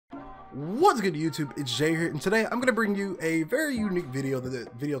What's good YouTube, it's Jay here, and today I'm going to bring you a very unique video, the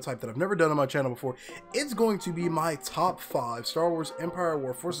video type that I've never done on my channel before. It's going to be my top 5 Star Wars Empire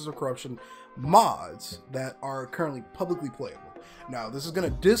War Forces of Corruption mods that are currently publicly playable. Now, this is going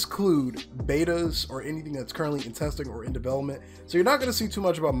to disclude betas or anything that's currently in testing or in development, so you're not going to see too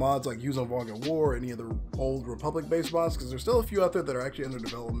much about mods like Use on Vong at War or any of the old Republic-based mods, because there's still a few out there that are actually under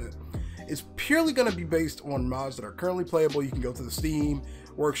development. It's purely going to be based on mods that are currently playable. You can go to the Steam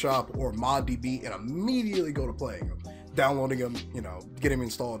Workshop or ModDB and immediately go to playing them, downloading them, getting them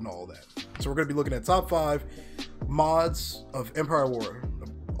installed and all that. So we're going to be looking at top 5 mods of Empire War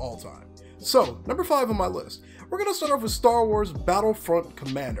of all time. So, number 5 on my list, we're going to start off with Star Wars Battlefront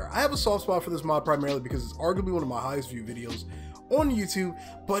Commander. I have a soft spot for this mod primarily because it's arguably one of my highest viewed videos on YouTube,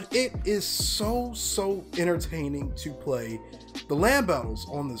 but it is so entertaining to play the land battles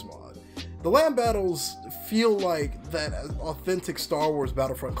on this mod. The land battles feel like that authentic Star Wars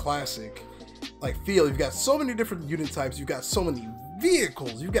Battlefront classic feel. You've got so many different unit types, you've got so many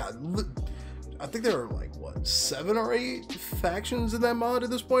vehicles, you've got, I think there are like, what, 7 or 8 factions in that mod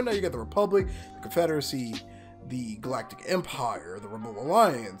at this point. Now you got the Republic, the Confederacy, the Galactic Empire, the Rebel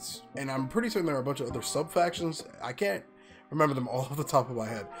Alliance, and I'm pretty certain there are a bunch of other sub-factions. I can't remember them all off the top of my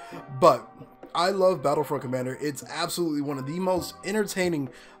head, but I love Battlefront Commander. It's absolutely one of the most entertaining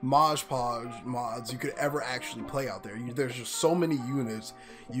Mod Podge mods you could ever actually play out there. There's just so many units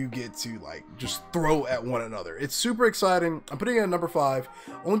you get to just throw at one another. It's super exciting. I'm putting it at number 5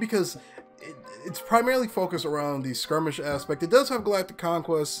 only because it's primarily focused around the skirmish aspect. It does have Galactic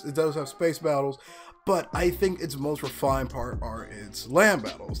Conquest, it does have space battles, but I think its most refined part are its land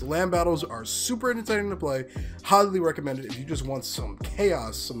battles. The land battles are super entertaining to play. Highly recommended if you just want some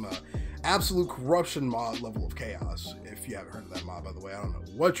chaos, some absolute corruption mod level of chaos. If you haven't heard of that mod, by the way, I don't know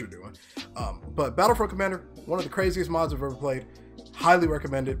what you're doing. But Battlefront Commander, one of the craziest mods I've ever played. Highly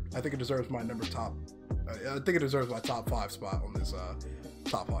recommended. I think it deserves my I think it deserves my top 5 spot on this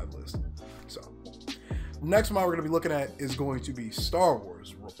top 5 list. So, next mod we're going to be looking at is going to be Star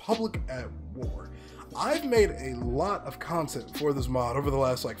Wars Republic at War. I've made a lot of content for this mod over the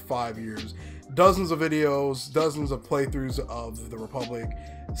last 5 years. Dozens of videos, dozens of playthroughs of the Republic,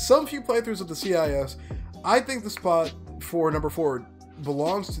 some few playthroughs of the CIS. I think the spot for number 4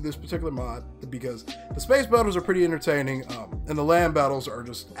 belongs to this particular mod because the space battles are pretty entertaining, and the land battles are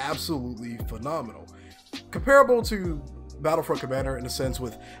just absolutely phenomenal. Comparable to Battlefront Commander in a sense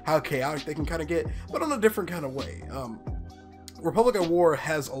with how chaotic they can kind of get, but on a different kind of way. Republic at War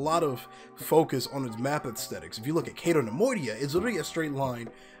has a lot of focus on its map aesthetics. If you look at Cato Nemoidia, it's literally a straight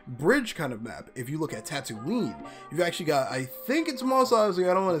line bridge kind of map. If you look at Tatooine, you've actually got, I think it's Mos Eisley,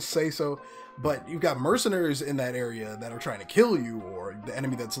 I don't want to say so, but you've got mercenaries in that area that are trying to kill you, or the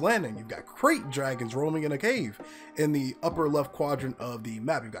enemy that's landing. You've got crate dragons roaming in a cave in the upper left quadrant of the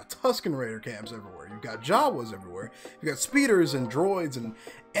map. You've got Tusken Raider camps everywhere. You've got Jawas everywhere. You've got speeders and droids and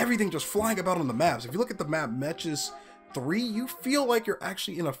everything just flying about on the maps. If you look at the map Metches 3, you feel like you're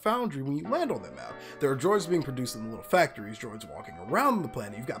actually in a foundry when you land on that map. There are droids being produced in the little factories, droids walking around the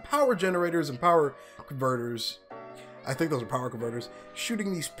planet. You've got power generators and power converters. I think those are power converters,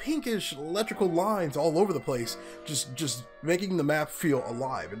 shooting these pinkish electrical lines all over the place, just making the map feel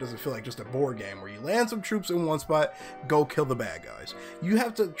alive. It doesn't feel like just a board game where you land some troops in one spot, go kill the bad guys. You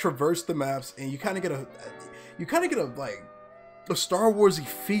have to traverse the maps, and you kind of get a Star Warsy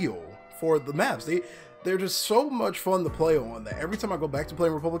feel for the maps. They're just so much fun to play on that every time I go back to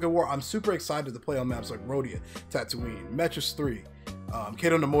playing Republic at War, I'm super excited to play on maps like Rhodia, Tatooine, Metches 3,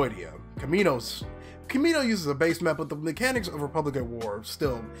 Cato Nemoidia, Camino uses a base map, but the mechanics of Republic at War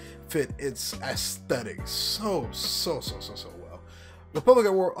still fit its aesthetics so well. Republic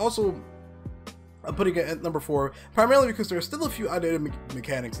at War also, I'm putting it at number 4, primarily because there are still a few outdated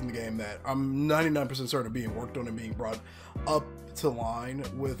mechanics in the game that I'm 99% certain are being worked on and being brought up to line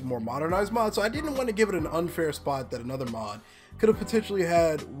with more modernized mods. So I didn't want to give it an unfair spot that another mod could have potentially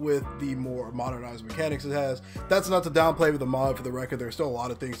had with the more modernized mechanics it has. That's not to downplay with the mod, for the record. There's still a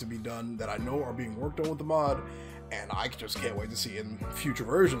lot of things to be done that I know are being worked on with the mod, and I just can't wait to see in future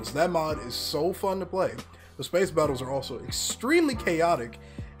versions. That mod is so fun to play. The space battles are also extremely chaotic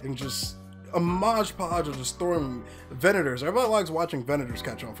and just a Mod Podge of just throwing Venators. Everybody likes watching Venators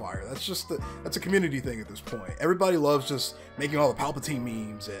catch on fire. That's a community thing at this point. Everybody loves just making all the Palpatine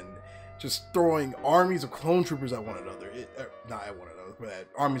memes and just throwing armies of clone troopers at one another. Not at one another, but at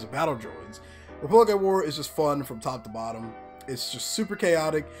armies of battle droids. Republic at War is just fun from top to bottom. It's just super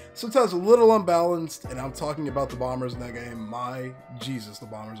chaotic, sometimes a little unbalanced, and I'm talking about the bombers in that game. My Jesus, the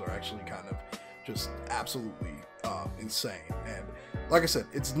bombers are actually kind of just absolutely insane. And like I said,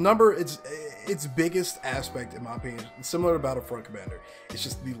 its biggest aspect, in my opinion, similar to Battlefront Commander, it's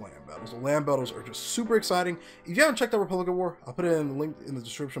just the land battles. The land battles are just super exciting. If you haven't checked out Republic of War, I'll put it in the link in the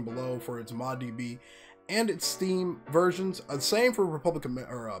description below for its ModDB and its Steam versions. Same for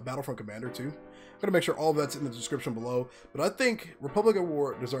Battlefront Commander too. I'm gonna make sure all of that's in the description below. But I think Republic of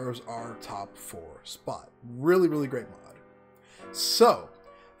War deserves our top 4 spot. Really, really great mod. So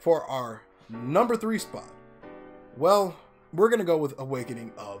for our number 3 spot, well, we're going to go with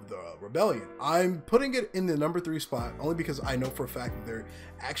Awakening of the Rebellion. I'm putting it in the number 3 spot only because I know for a fact that they're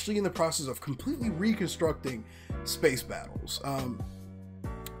actually in the process of completely reconstructing space battles.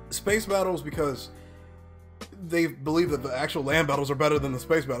 Space battles because they believe that the actual land battles are better than the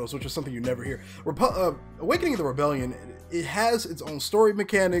space battles, which is something you never hear. Awakening of the Rebellion, it has its own story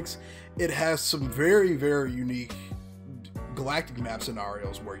mechanics. It has some very, very unique galactic map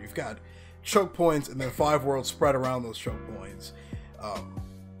scenarios where you've got choke points and then 5 worlds spread around those choke points.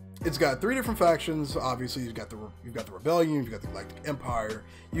 It's got 3 different factions. Obviously, you've got the Rebellion, you've got the Galactic Empire,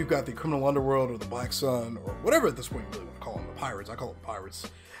 you've got the Criminal Underworld or the Black Sun, or whatever at this point you really want to call them, the Pirates. I call them Pirates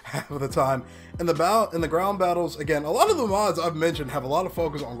half of the time. And the ground battles, again, a lot of the mods I've mentioned have a lot of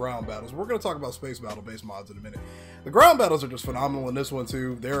focus on ground battles. We're going to talk about space battle based mods in a minute. The ground battles are just phenomenal in this one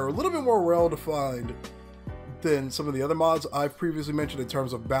too. They're a little bit more well defined than some of the other mods I've previously mentioned in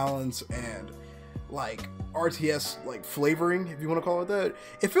terms of balance and like RTS like flavoring, if you want to call it that.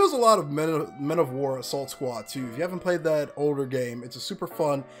 It feels a lot of Men of War Assault Squad 2. If you haven't played that older game, it's a super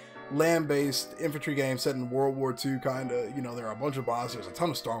fun land-based infantry game set in World War II kind of. You know, there are a bunch of mods. There's a ton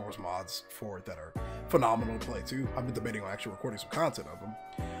of Star Wars mods for it that are phenomenal to play too. I've been debating on actually recording some content of them.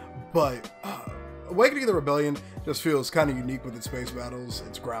 But Awakening of the Rebellion just feels kind of unique with its space battles,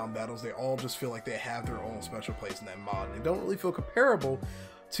 its ground battles. They all just feel like they have their own special place in that mod. They don't really feel comparable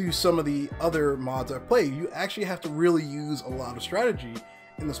to some of the other mods I've played. You actually have to really use a lot of strategy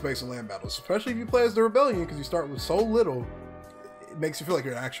in the space and land battles, especially if you play as the Rebellion, because you start with so little. It makes you feel like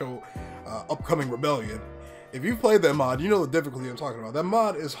you're an actual upcoming rebellion. If you've played that mod, you know the difficulty I'm talking about. That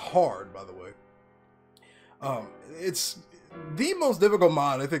mod is hard, by the way. It's the most difficult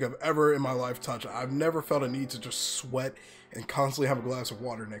mod I think I've ever in my life touched. I've never felt a need to just sweat and constantly have a glass of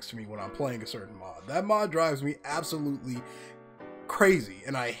water next to me when I'm playing a certain mod. That mod drives me absolutely crazy,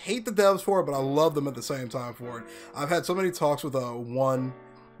 and I hate the devs for it, but I love them at the same time for it. I've had so many talks with One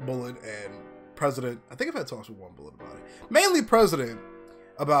Bullet and President. I think I've had talks with One Bullet about it. Mainly President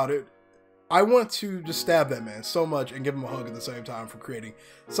about it. I want to just stab that man so much and give him a hug at the same time for creating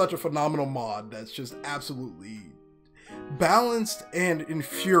such a phenomenal mod that's just absolutely balanced and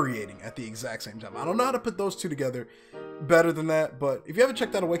infuriating at the exact same time. I don't know how to put those two together better than that, but if you haven't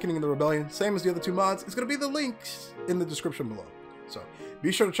checked out Awakening of the Rebellion, same as the other 2 mods, it's going to be the links in the description below. So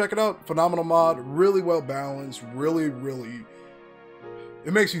be sure to check it out. Phenomenal mod, really well balanced, really,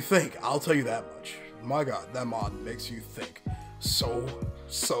 it makes you think. I'll tell you that much. My God, that mod makes you think so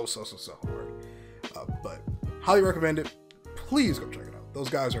hard. But highly recommend it. Please go check it out. Those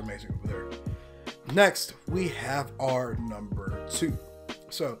guys are amazing over there. Next, we have our number 2.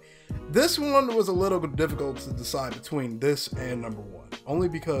 So this one was a little bit difficult to decide between this and number 1, only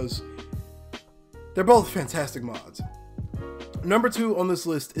because they're both fantastic mods. Number 2 on this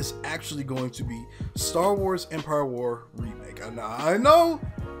list is actually going to be Star Wars Empire War Remake. And I know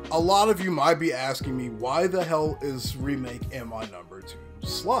a lot of you might be asking me, why the hell is Remake in my number 2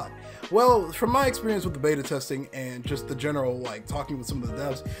 slot? Well, from my experience with the beta testing and just the general, like, talking with some of the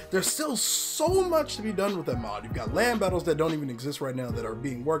devs, there's still so much to be done with that mod. You've got land battles that don't even exist right now that are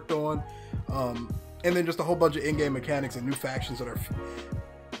being worked on, and then just a whole bunch of in-game mechanics and new factions that are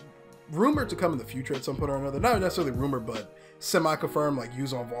rumored to come in the future at some point or another. Not necessarily rumored, but semi-confirmed, like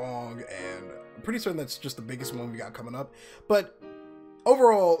Yuzon Vong, and I'm pretty certain that's just the biggest one we got coming up. But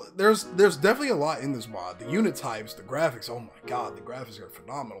overall, there's definitely a lot in this mod. The unit types, the graphics, oh my God, the graphics are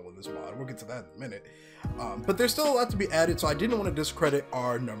phenomenal in this mod. We'll get to that in a minute. But there's still a lot to be added, so I didn't want to discredit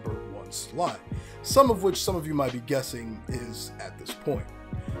our number 1 slot, some of which some of you might be guessing is at this point.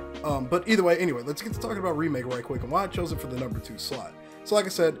 But either way, anyway, let's get to talking about Remake right quick and why I chose it for the number 2 slot. So like I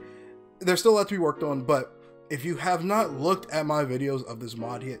said, there's still a lot to be worked on, but if you have not looked at my videos of this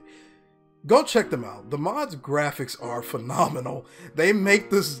mod yet, go check them out. The mod's graphics are phenomenal. They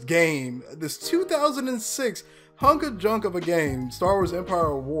make this game, this 2006 hunk of junk of a game, Star Wars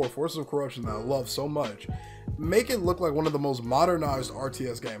Empire War, Forces of Corruption, that I love so much, make it look like one of the most modernized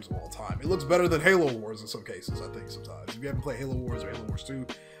RTS games of all time. It looks better than Halo Wars in some cases, I think, sometimes. If you haven't played Halo Wars or Halo Wars 2,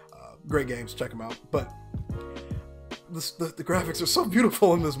 great games, check them out. But the graphics are so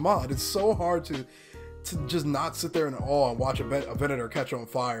beautiful in this mod. It's so hard to to just not sit there in awe and watch a Venator catch on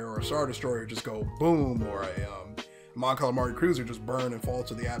fire, or a Star Destroyer just go boom, or a Mon Calamari Cruiser just burn and fall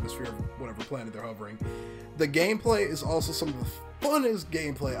to the atmosphere of whatever planet they're hovering. The gameplay is also some of the funnest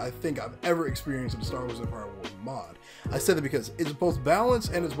gameplay I think I've ever experienced in the Star Wars Empire War mod. I said that because it's both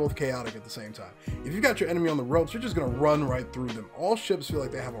balanced and it's both chaotic at the same time. If you've got your enemy on the ropes, you're just going to run right through them. All ships feel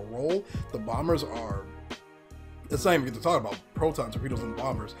like they have a role. The bombers are... It's not even good to talk about proton torpedoes and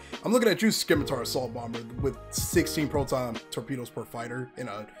bombers. I'm looking at you, Scimitar Assault Bomber, with 16 proton torpedoes per fighter in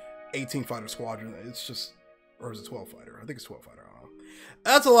a 18 fighter squadron. It's just... Or is it 12 fighter? I think it's 12 fighter. I don't know.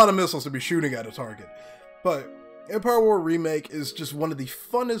 That's a lot of missiles to be shooting at a target. But Empire War Remake is just one of the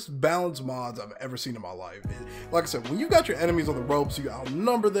funnest balanced mods I've ever seen in my life. Like I said, when you've got your enemies on the ropes, you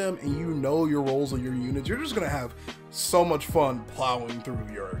outnumber them, and you know your roles of your units, you're just going to have so much fun plowing through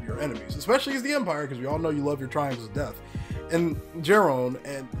your enemies, especially as the Empire, because we all know you love your triumphs of death. And Jeroen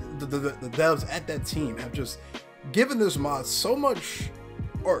and the devs at that team have just given this mod so much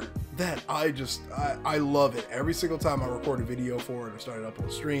art that I love it. Every single time I record a video for it or start it up on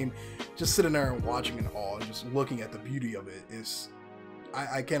stream, just sitting there and watching in awe and just looking at the beauty of it is,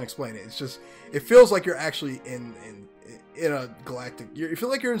 I can't explain it. It's just, it feels like you're actually in a galactic, you feel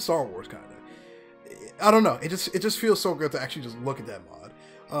like you're in Star Wars, kind of. I don't know, it just feels so good to actually just look at that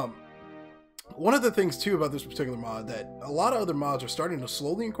mod. One of the things too about this particular mod that a lot of other mods are starting to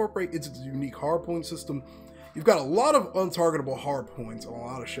slowly incorporate is its unique hardpoint system. You've got a lot of untargetable hard points on a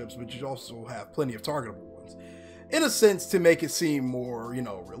lot of ships, but you also have plenty of targetable ones. In a sense, to make it seem more, you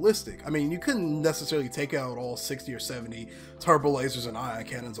know, realistic. I mean, you couldn't necessarily take out all 60 or 70 turbo lasers and ion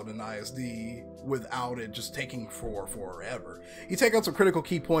cannons on an ISD without it just taking forever. You take out some critical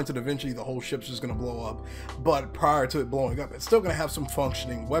key points and eventually the whole ship's just going to blow up, but prior to it blowing up, it's still going to have some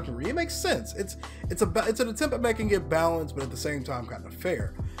functioning weaponry. It makes sense. It's an attempt at making it balanced, but at the same time kind of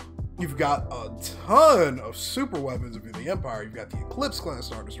fair. You've got a ton of super weapons if you're the Empire. You've got the Eclipse class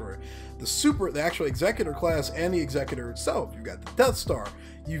Star Destroyer, the actual Executor class, and the Executor itself. You've got the Death Star.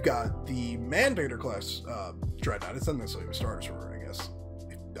 You've got the Mandator class Dreadnought. It's not necessarily a Star Destroyer, I guess.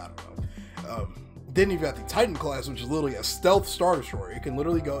 I don't know. Then you've got the Titan class, which is literally a stealth Star Destroyer. It can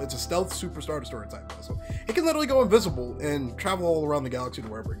literally go, it's a stealth super Star Destroyer type class. So it can literally go invisible and travel all around the galaxy to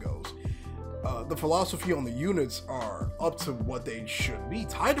wherever it goes. The philosophy on the units are up to what they should be.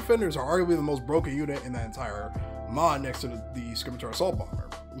 TIE Defenders are arguably the most broken unit in that entire mod next to the Scimitar Assault Bomber.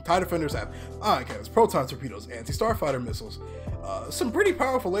 TIE Defenders have ion cannons, proton torpedoes, anti-starfighter missiles, some pretty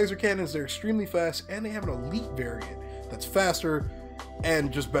powerful laser cannons. They're extremely fast, and they have an elite variant that's faster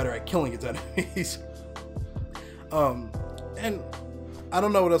and just better at killing its enemies. And I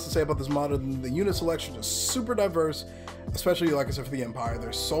don't know what else to say about this mod other than the unit selection is super diverse. Especially, like I said, for the Empire,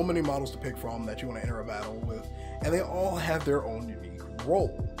 there's so many models to pick from that you want to enter a battle with, and they all have their own unique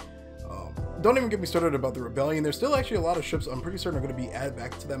role. Don't even get me started about the Rebellion. There's still actually a lot of ships I'm pretty certain are going to be added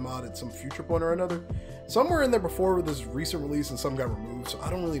back to that mod at some future point or another. Some were in there before this recent release, and some got removed, so I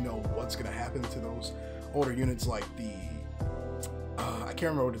don't really know what's going to happen to those older units, like the I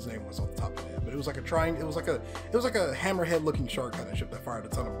can't remember what his name was off the top of my head, but it was like a triangle. It was like a hammerhead looking shark kind of ship that fired a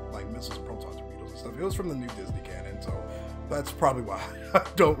ton of like missiles, proton torpedoes, and stuff. It was from the new Disney canon, so that's probably why I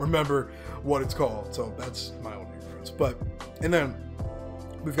don't remember what it's called. So that's my own ignorance. And then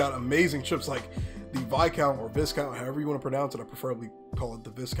we've got amazing ships like the Viscount or Viscount, however you want to pronounce it. I preferably call it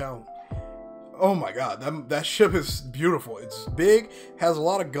the Viscount. Oh my god, that ship is beautiful. It's big, has a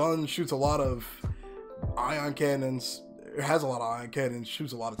lot of guns, shoots a lot of ion cannons. It has a lot of ion cannons,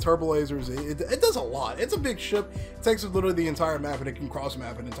 shoots a lot of turbo lasers. It does a lot. It's a big ship. It takes literally the entire map, and it can cross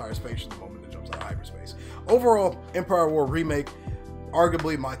map an entire space the moment it jumps out of hyperspace. Overall, Empire War Remake,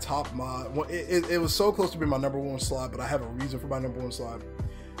 arguably my top mod. It was so close to being my #1 slot, but I have a reason for my #1 slot.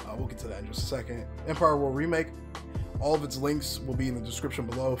 We'll get to that in just a second. Empire War Remake, all of its links will be in the description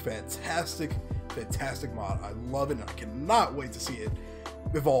below. Fantastic mod. I love it, and I cannot wait to see it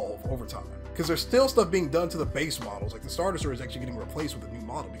evolve over time. Because there's still stuff being done to the base models. Like the Star Destroyer is actually getting replaced with a new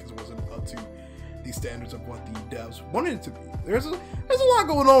model because it wasn't up to the standards of what the devs wanted it to be. There's a lot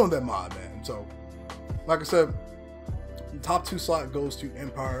going on with that mod, man. So, like I said, the top 2 slot goes to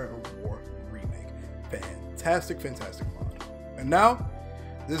Empire War Remake. Fantastic mod. And now,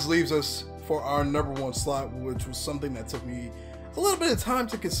 this leaves us for our #1 slot, which was something that took me a little bit of time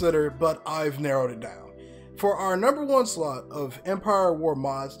to consider, but I've narrowed it down. For our #1 slot of Empire War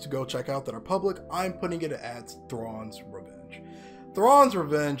mods to go check out that are public, I'm putting it at Thrawn's Revenge. Thrawn's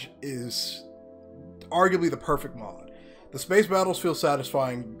Revenge is arguably the perfect mod. The space battles feel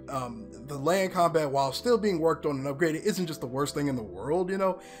satisfying. The land combat, while still being worked on and upgraded, isn't just the worst thing in the world, you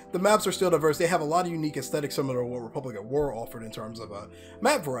know? The maps are still diverse. They have a lot of unique aesthetics similar to what Republic at War offered in terms of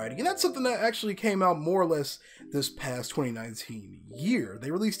map variety. And that's something that actually came out more or less this past 2019 year.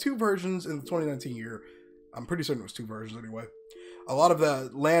 They released 2 versions in the 2019 year. I'm pretty certain it was 2 versions anyway. A lot of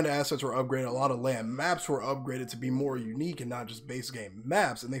the land assets were upgraded. A lot of land maps were upgraded to be more unique and not just base game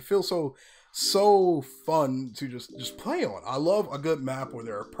maps. And they feel so fun to just play on. I love a good map where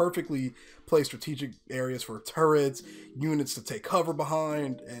there are perfectly placed strategic areas for turrets, units to take cover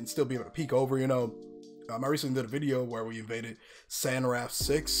behind, and still be able to peek over, you know. I recently did a video where we invaded Sanraf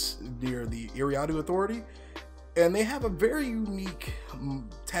 6 near the Iriadu Authority, and they have a very unique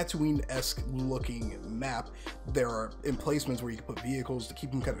Tatooine-esque looking map. There are emplacements where you can put vehicles to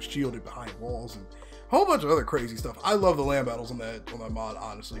keep them kind of shielded behind walls and a whole bunch of other crazy stuff. I love the land battles on that mod,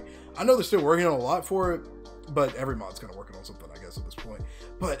 honestly. I know they're still working on a lot for it, but every mod's kind of working on something, I guess, at this point.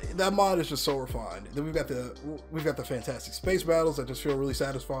 But that mod is just so refined. Then we've got the fantastic space battles that just feel really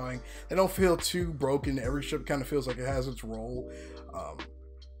satisfying. They don't feel too broken. Every ship kind of feels like it has its role.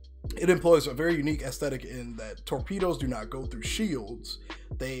 It employs a very unique aesthetic in that torpedoes do not go through shields.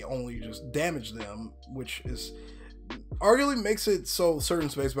 They only just damage them, which is arguably makes it so certain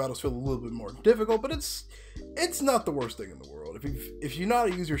space battles feel a little bit more difficult, but it's not the worst thing in the world. If you know how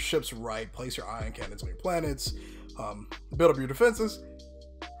to use your ships right, place your ion cannons on your planets, build up your defenses,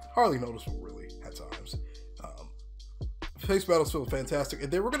 hardly noticeable really at times. Space battles feel fantastic,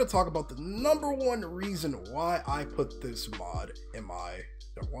 and then we're going to talk about the #1 reason why I put this mod in my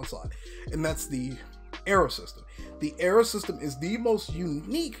 #1 slot, and that's the arrow system. The arrow system is the most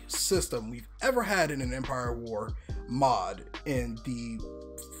unique system we've ever had in an Empire War mod in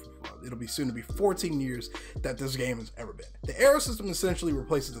it'll be soon to be 14 years that this game has ever been. The arrow system essentially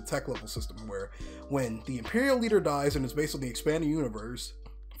replaces the tech level system where when the Imperial leader dies, and it's based on the expanded universe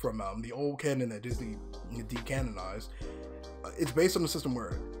from the old canon that Disney decanonized, it's based on the system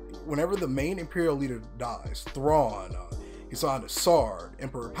where whenever the main Imperial leader dies, Thrawn, Isan Sard,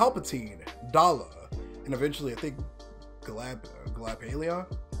 Emperor Palpatine, Dala, and eventually I think Galapalion,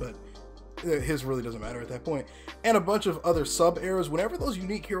 but his really doesn't matter at that point, and a bunch of other sub-eras. Whenever those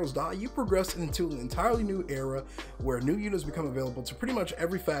unique heroes die, you progress into an entirely new era where new units become available to pretty much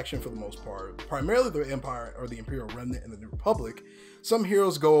every faction for the most part, primarily the Empire or the Imperial Remnant and the New Republic. Some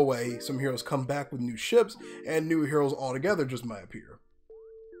heroes go away, some heroes come back with new ships, and new heroes altogether just might appear.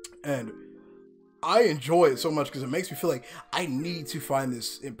 And I enjoy it so much because it makes me feel like I need to find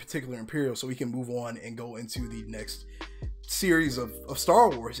this in particular Imperial so we can move on and go into the next series of Star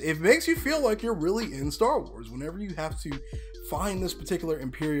Wars. It makes you feel like you're really in Star Wars whenever you have to find this particular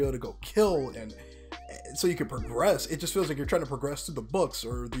Imperial to go kill, and so you can progress. It just feels like you're trying to progress through the books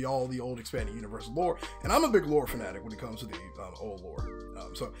or the old expanded universe lore, and I'm a big lore fanatic when it comes to the old lore.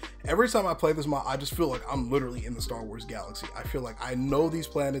 So every time I play this mod, I just feel like I'm literally in the Star Wars galaxy. I feel like I know these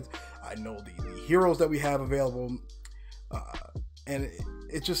planets, I know the heroes that we have available, and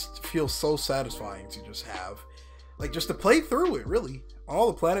it just feels so satisfying to just have, like, just to play through it, really. All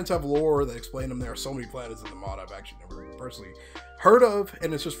the planets have lore that explain them. There are so many planets in the mod I've actually never personally heard of,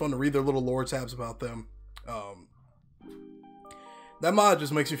 and it's just fun to read their little lore tabs about them. That mod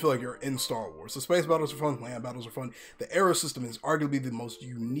just makes you feel like you're in Star Wars. The space battles are fun, land battles are fun. The arrow system is arguably the most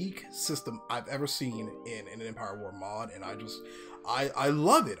unique system I've ever seen in an Empire War mod, and I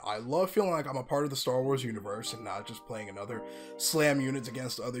love it. I love feeling like I'm a part of the Star Wars universe and not just playing another slam units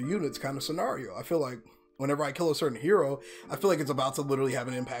against other units kind of scenario. I feel like whenever I kill a certain hero, I feel like it's about to literally have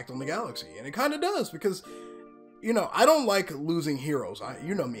an impact on the galaxy, and it kind of does, because you know, I don't like losing heroes.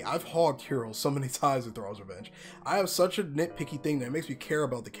 You know me, I've hogged heroes so many times in Thrall's Revenge. I have such a nitpicky thing that it makes me care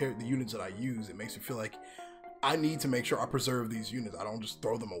about the units that I use. It makes me feel like I need to make sure I preserve these units. I don't just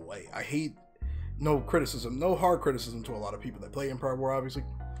throw them away. I hate, no hard criticism to a lot of people that play Empire War, obviously.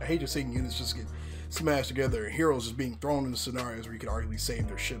 I hate just seeing units just get smashed together and heroes just being thrown into scenarios where you could arguably save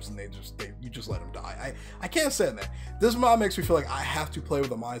their ships and you just let them die. I can't stand that. This mod makes me feel like I have to play with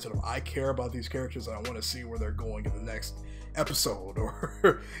the mindset of I care about these characters and I want to see where they're going in the next episode,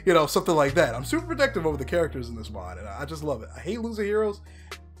 or you know, something like that. I'm super protective over the characters in this mod, and I just love it. I hate losing heroes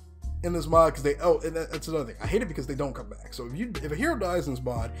in this mod because that's another thing. I hate it because they don't come back. So if a hero dies in this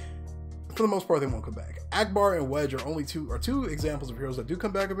mod, for the most part, they won't come back. Akbar and Wedge are two examples of heroes that do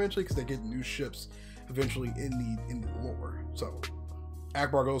come back eventually because they get new ships eventually in the lore. So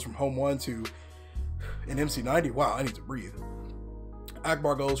Akbar goes from Home 1 to an MC-90. Wow, I need to breathe.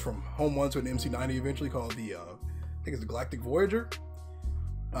 Akbar goes from Home 1 to an MC-90 eventually called the, I think it's the Galactic Voyager.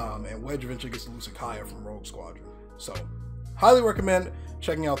 And Wedge eventually gets to Lucikhaya from Rogue Squadron. So highly recommend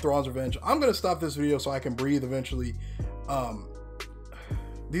checking out Thrawn's Revenge. I'm going to stop this video so I can breathe eventually.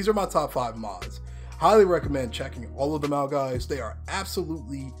 These are my top 5 mods. Highly recommend checking all of them out, guys. They are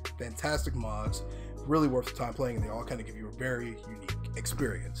absolutely fantastic mods, really worth the time playing, and they all kind of give you a very unique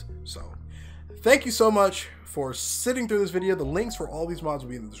experience. So thank you so much for sitting through this video. The links for all these mods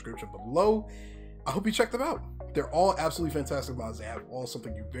will be in the description below. I hope you check them out. They're all absolutely fantastic mods. They have all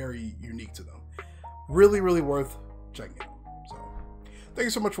something very unique to them. Really, really worth checking out. So thank you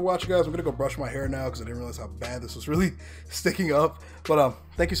so much for watching, guys. I'm gonna go brush my hair now because I didn't realize how bad this was really sticking up. But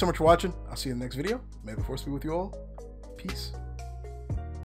thank you so much for watching. I'll see you in the next video. May the force be with you all. Peace.